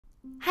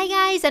Hi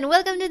guys, and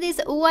welcome to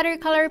this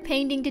watercolor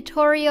painting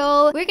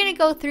tutorial. We're gonna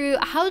go through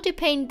how to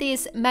paint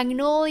this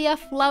magnolia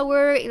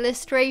flower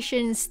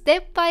illustration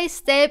step by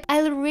step.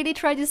 I'll really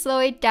try to slow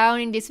it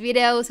down in this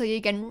video so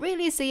you can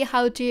really see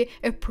how to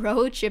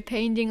approach a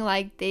painting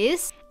like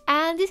this.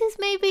 And this is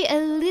maybe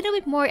a little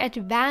bit more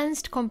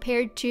advanced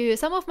compared to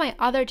some of my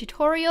other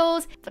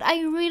tutorials, but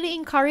I really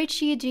encourage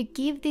you to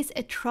give this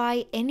a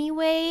try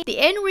anyway. The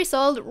end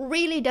result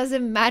really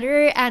doesn't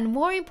matter, and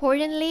more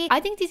importantly, I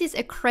think this is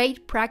a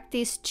great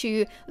practice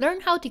to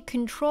learn how to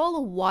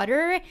control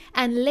water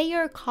and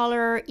layer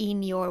color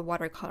in your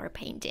watercolor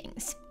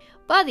paintings.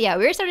 But yeah,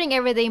 we're starting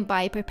everything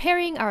by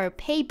preparing our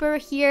paper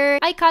here.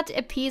 I cut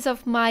a piece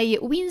of my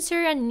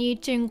Winsor &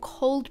 Newton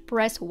cold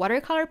press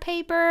watercolor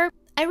paper.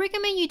 I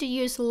recommend you to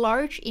use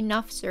large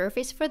enough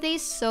surface for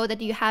this so that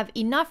you have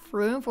enough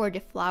room for the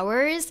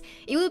flowers.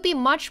 It will be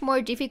much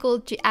more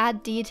difficult to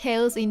add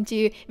details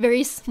into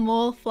very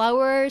small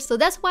flowers, so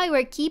that's why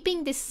we're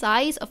keeping the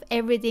size of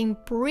everything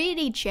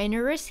pretty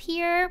generous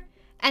here.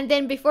 And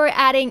then before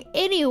adding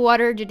any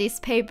water to this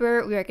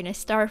paper, we are gonna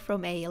start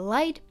from a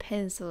light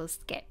pencil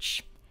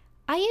sketch.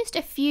 I used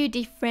a few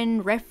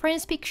different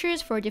reference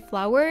pictures for the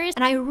flowers,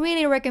 and I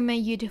really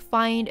recommend you to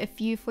find a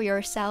few for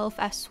yourself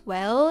as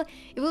well.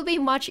 It will be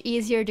much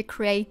easier to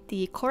create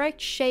the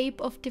correct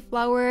shape of the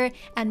flower,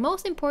 and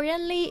most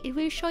importantly, it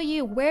will show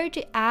you where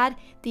to add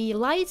the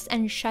lights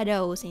and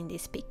shadows in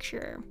this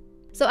picture.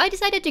 So I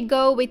decided to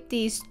go with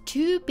these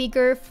two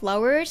bigger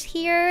flowers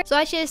here. So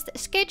I just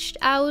sketched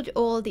out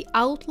all the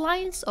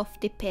outlines of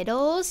the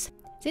petals.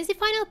 Since the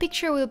final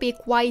picture will be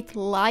quite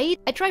light,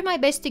 I tried my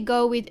best to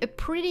go with a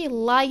pretty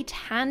light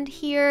hand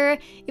here.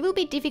 It will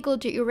be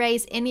difficult to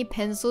erase any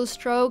pencil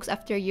strokes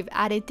after you've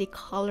added the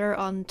color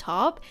on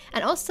top.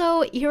 And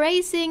also,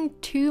 erasing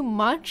too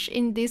much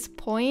in this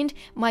point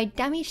might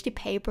damage the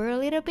paper a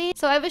little bit.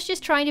 So I was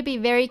just trying to be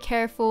very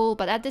careful,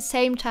 but at the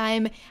same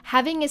time,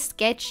 having a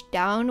sketch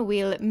down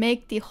will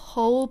make the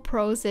whole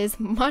process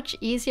much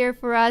easier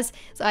for us.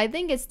 So I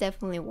think it's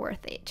definitely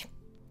worth it.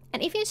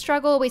 And if you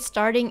struggle with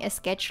starting a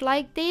sketch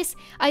like this,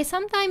 I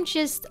sometimes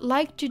just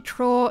like to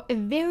draw a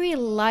very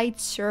light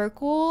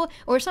circle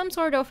or some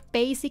sort of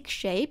basic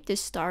shape to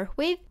start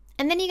with.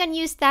 And then you can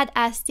use that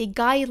as the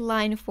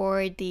guideline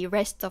for the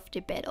rest of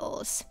the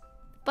petals.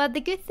 But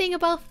the good thing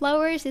about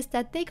flowers is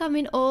that they come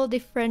in all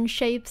different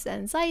shapes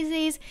and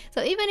sizes,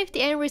 so even if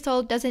the end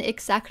result doesn't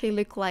exactly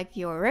look like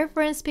your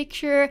reference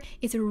picture,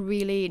 it's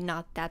really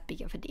not that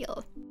big of a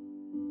deal.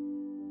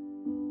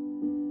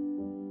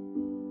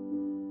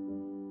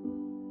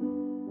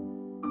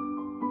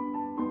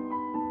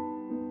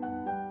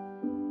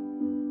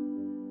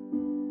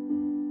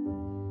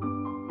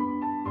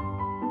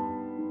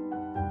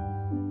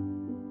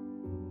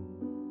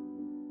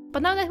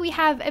 But now that we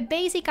have a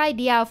basic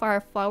idea of our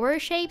flower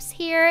shapes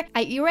here,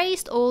 I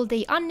erased all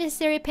the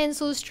unnecessary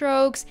pencil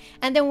strokes,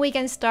 and then we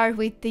can start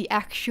with the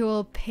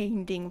actual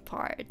painting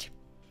part.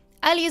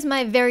 I'll use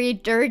my very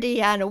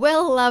dirty and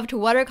well-loved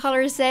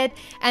watercolor set,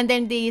 and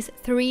then these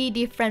 3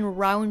 different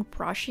round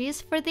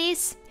brushes for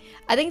this.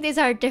 I think these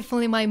are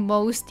definitely my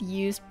most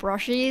used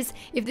brushes.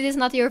 If this is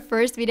not your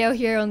first video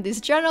here on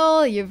this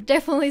channel, you've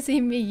definitely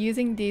seen me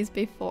using these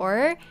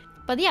before.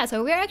 But yeah,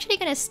 so we're actually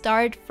gonna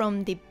start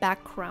from the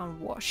background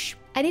wash.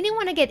 I didn't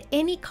want to get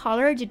any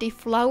color to the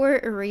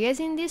flower areas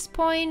in this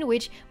point,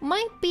 which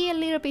might be a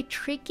little bit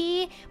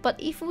tricky,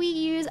 but if we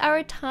use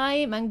our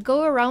time and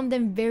go around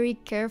them very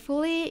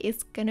carefully,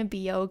 it's gonna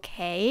be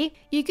okay.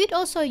 You could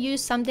also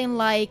use something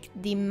like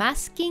the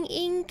masking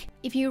ink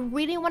if you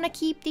really want to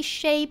keep the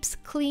shapes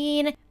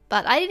clean,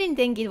 but I didn't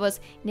think it was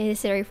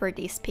necessary for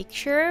this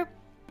picture.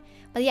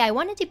 But yeah, I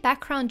wanted the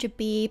background to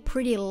be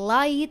pretty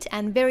light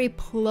and very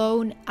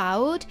blown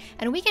out,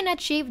 and we can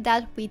achieve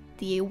that with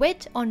the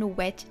wet on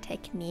wet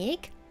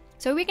technique.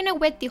 So we're gonna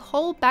wet the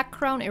whole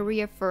background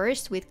area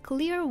first with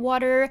clear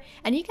water,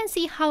 and you can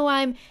see how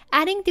I'm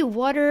adding the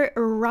water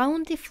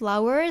around the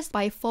flowers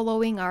by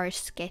following our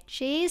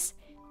sketches.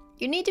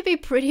 You need to be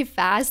pretty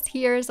fast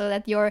here so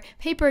that your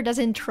paper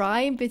doesn't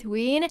dry in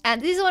between. And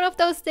this is one of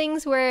those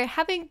things where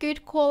having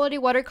good quality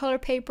watercolor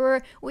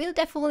paper will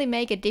definitely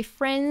make a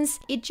difference.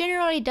 It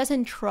generally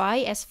doesn't dry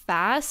as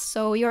fast,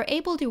 so you're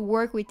able to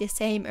work with the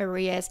same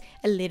areas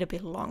a little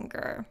bit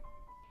longer.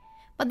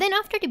 But then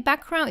after the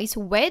background is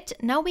wet,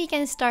 now we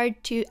can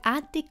start to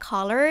add the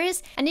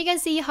colors, and you can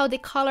see how the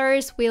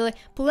colors will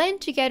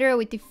blend together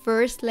with the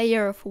first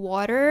layer of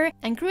water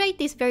and create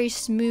this very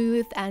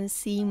smooth and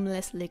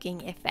seamless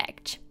looking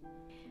effect.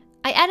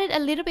 I added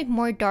a little bit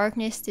more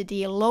darkness to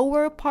the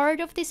lower part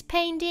of this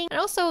painting, and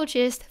also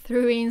just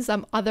threw in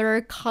some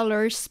other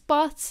color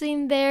spots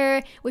in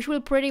there, which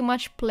will pretty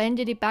much blend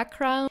to the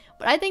background,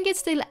 but I think it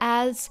still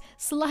adds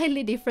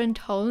slightly different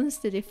tones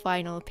to the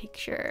final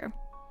picture.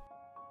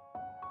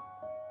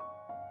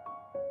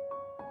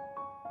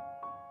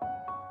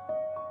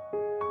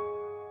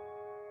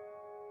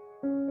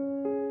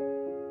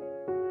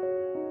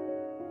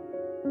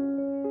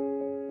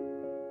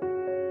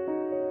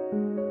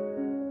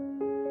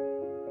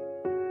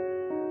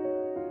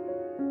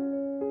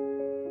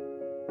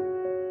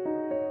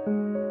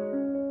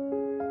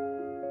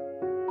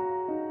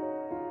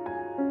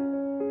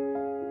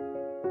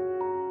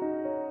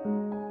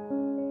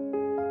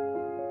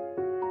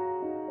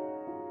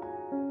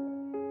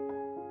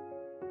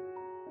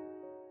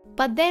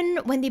 But then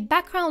when the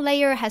background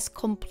layer has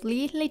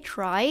completely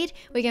dried,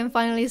 we can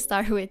finally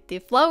start with the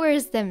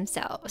flowers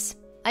themselves.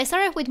 I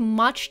started with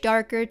much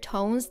darker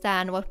tones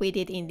than what we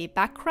did in the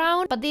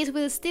background, but these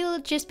will still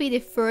just be the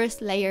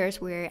first layers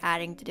we're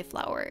adding to the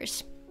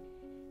flowers.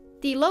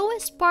 The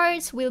lowest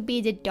parts will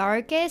be the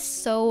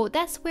darkest, so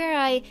that's where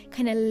I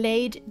kind of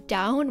laid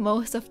down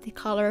most of the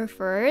color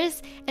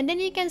first, and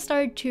then you can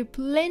start to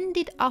blend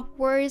it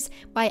upwards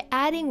by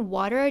adding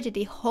water to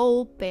the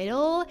whole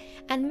petal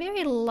and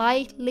very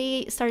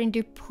lightly starting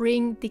to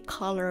bring the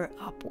color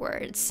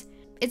upwards.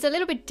 It's a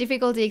little bit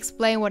difficult to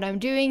explain what I'm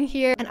doing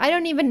here, and I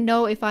don't even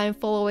know if I'm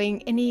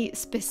following any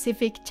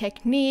specific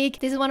technique.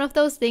 This is one of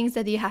those things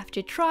that you have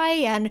to try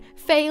and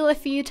fail a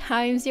few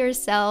times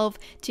yourself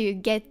to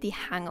get the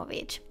hang of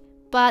it.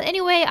 But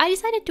anyway, I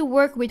decided to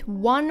work with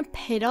one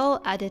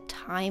petal at a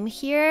time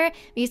here,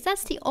 because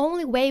that's the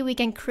only way we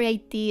can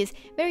create these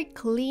very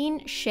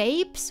clean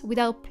shapes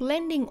without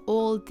blending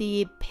all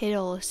the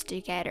petals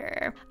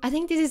together. I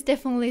think this is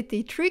definitely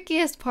the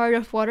trickiest part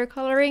of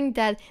watercoloring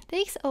that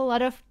takes a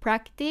lot of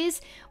practice,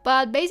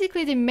 but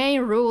basically the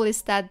main rule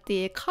is that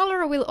the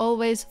color will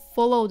always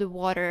follow the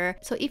water.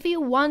 So if you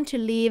want to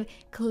leave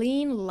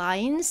clean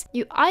lines,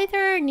 you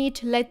either need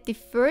to let the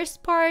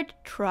first part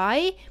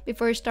dry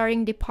before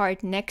starting the part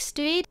next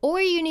to it, or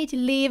you need to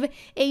leave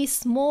a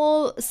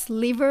small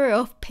sliver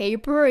of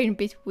paper in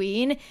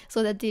between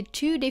so that the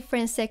two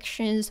different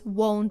sections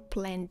won't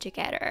blend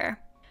together.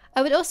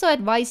 I would also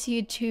advise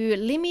you to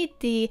limit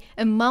the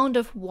amount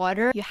of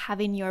water you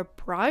have in your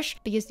brush,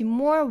 because the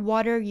more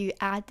water you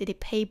add to the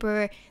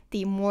paper,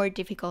 the more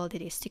difficult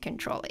it is to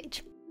control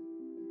it.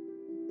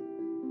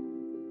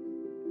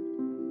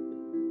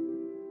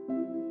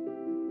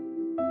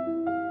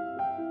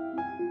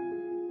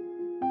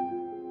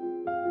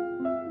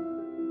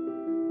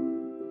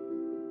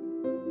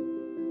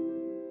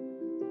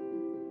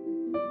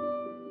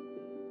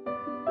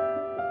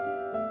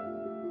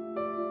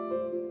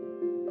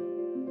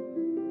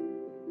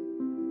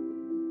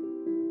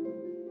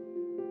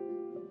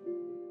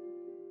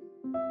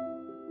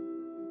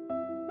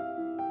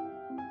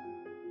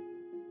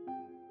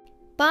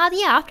 But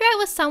yeah, after I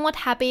was somewhat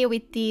happy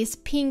with these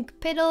pink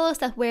petals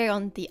that were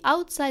on the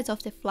outsides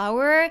of the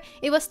flower,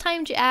 it was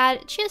time to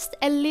add just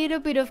a little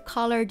bit of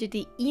color to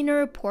the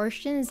inner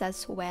portions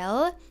as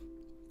well.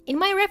 In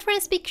my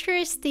reference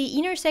pictures, the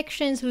inner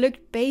sections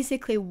looked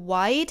basically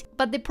white,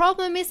 but the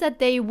problem is that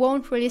they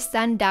won't really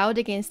stand out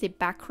against the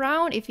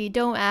background if you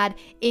don't add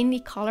any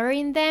color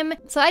in them.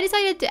 So I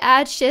decided to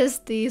add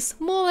just the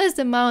smallest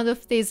amount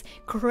of this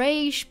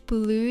grayish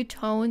blue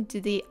tone to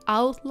the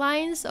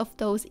outlines of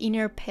those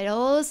inner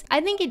petals.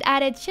 I think it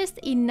added just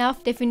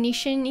enough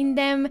definition in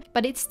them,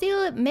 but it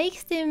still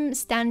makes them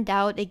stand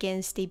out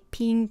against the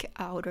pink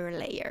outer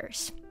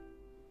layers.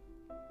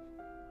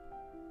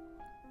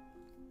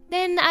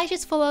 Then I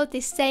just followed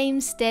the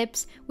same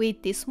steps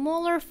with the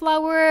smaller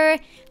flower.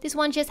 This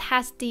one just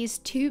has these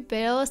two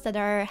petals that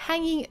are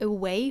hanging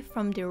away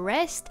from the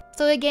rest.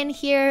 So again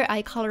here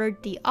I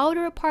colored the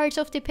outer parts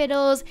of the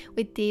petals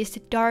with these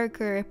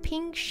darker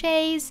pink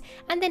shades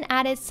and then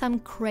added some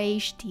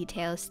grayish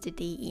details to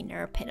the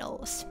inner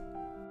petals.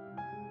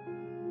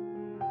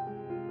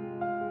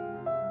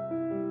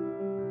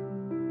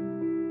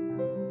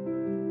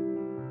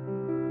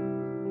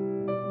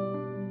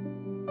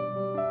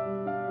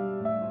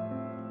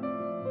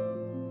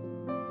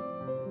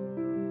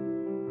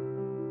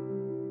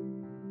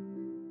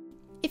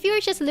 If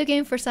you're just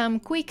looking for some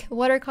quick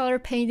watercolor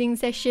painting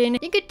session,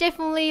 you could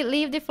definitely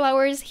leave the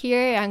flowers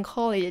here and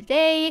call it a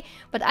day,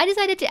 but I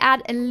decided to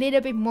add a little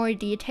bit more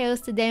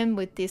details to them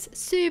with this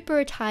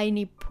super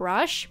tiny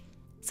brush.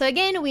 So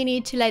again, we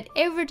need to let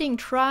everything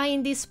dry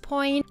in this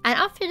point, and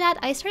after that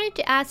I started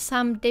to add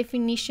some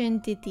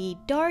definition to the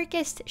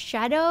darkest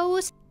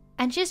shadows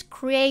and just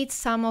create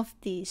some of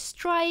the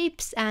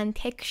stripes and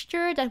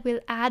texture that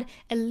will add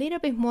a little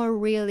bit more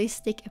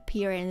realistic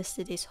appearance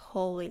to this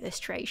whole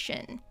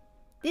illustration.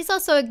 This is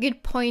also a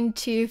good point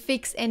to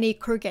fix any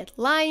crooked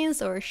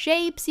lines or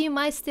shapes you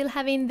might still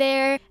have in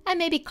there, and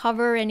maybe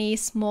cover any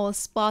small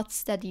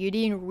spots that you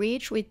didn't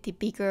reach with the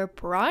bigger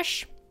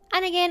brush.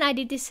 And again, I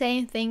did the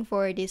same thing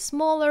for the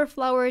smaller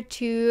flower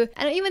too,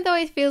 and even though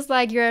it feels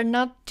like you're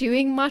not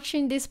doing much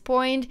in this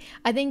point,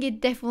 I think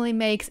it definitely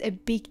makes a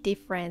big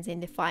difference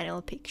in the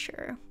final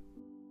picture.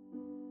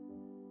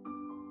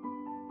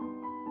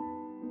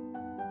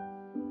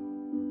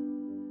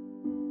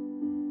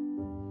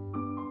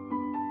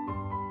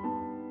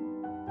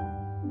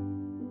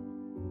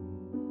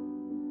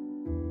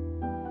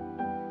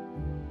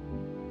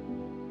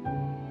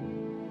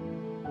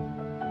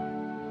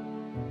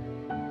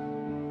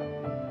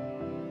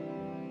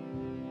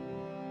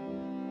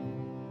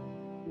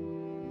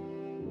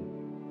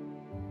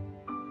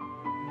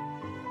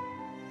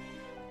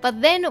 But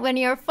then when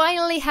you're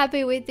finally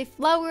happy with the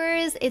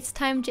flowers, it's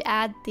time to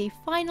add the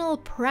final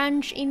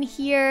branch in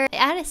here. I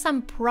added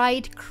some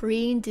bright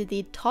green to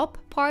the top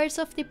parts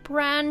of the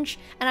branch,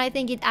 and I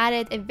think it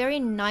added a very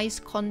nice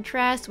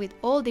contrast with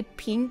all the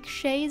pink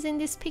shades in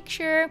this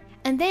picture.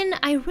 And then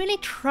I really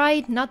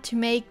tried not to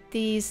make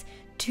these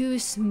too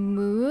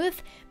smooth,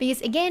 because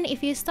again,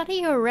 if you study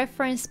your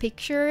reference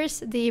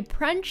pictures, the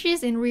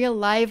branches in real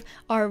life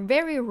are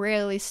very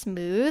rarely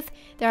smooth.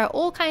 There are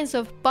all kinds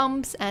of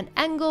bumps and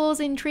angles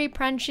in tree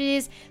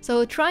branches,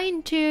 so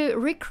trying to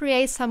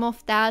recreate some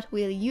of that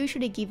will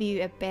usually give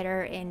you a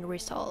better end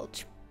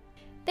result.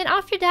 Then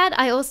after that,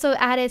 I also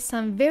added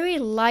some very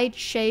light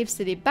shapes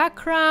to the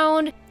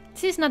background.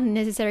 This is not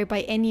necessary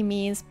by any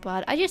means,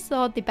 but I just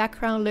thought the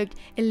background looked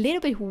a little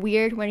bit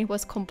weird when it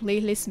was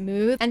completely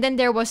smooth, and then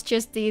there was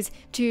just these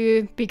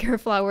two bigger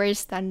flowers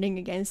standing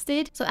against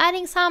it. So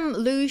adding some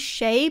loose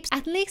shapes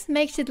at least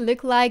makes it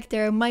look like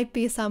there might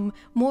be some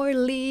more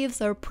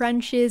leaves or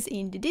branches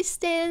in the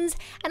distance,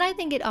 and I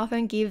think it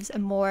often gives a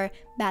more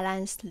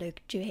balanced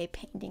look to a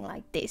painting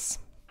like this.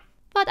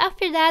 But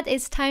after that,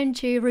 it's time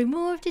to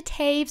remove the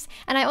tapes,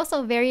 and I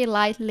also very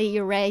lightly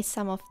erase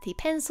some of the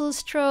pencil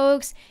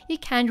strokes. You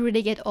can't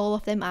really get all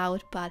of them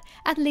out, but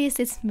at least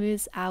it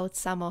smooths out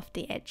some of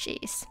the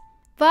edges.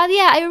 But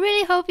yeah, I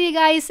really hope you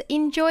guys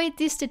enjoyed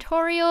this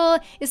tutorial,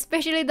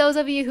 especially those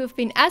of you who've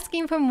been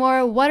asking for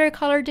more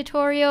watercolor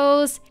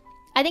tutorials.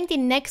 I think the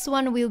next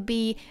one will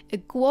be a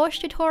gouache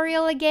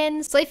tutorial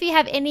again, so if you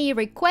have any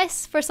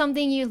requests for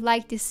something you'd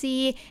like to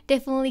see,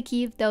 definitely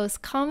keep those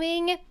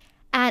coming.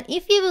 And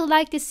if you would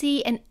like to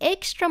see an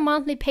extra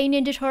monthly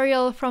painting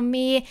tutorial from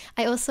me,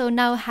 I also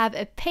now have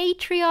a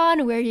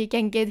Patreon where you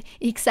can get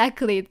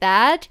exactly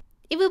that.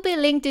 It will be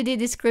linked to the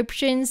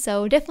description,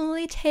 so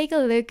definitely take a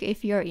look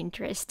if you're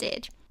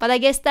interested. But I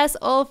guess that's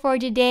all for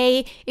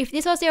today. If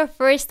this was your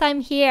first time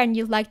here and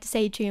you'd like to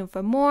stay tuned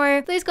for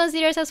more, please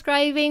consider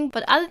subscribing.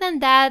 But other than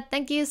that,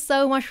 thank you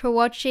so much for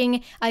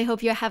watching. I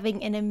hope you're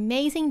having an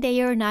amazing day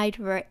or night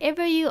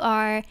wherever you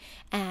are,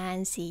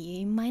 and see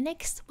you in my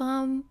next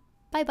one.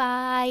 Bye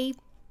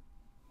bye!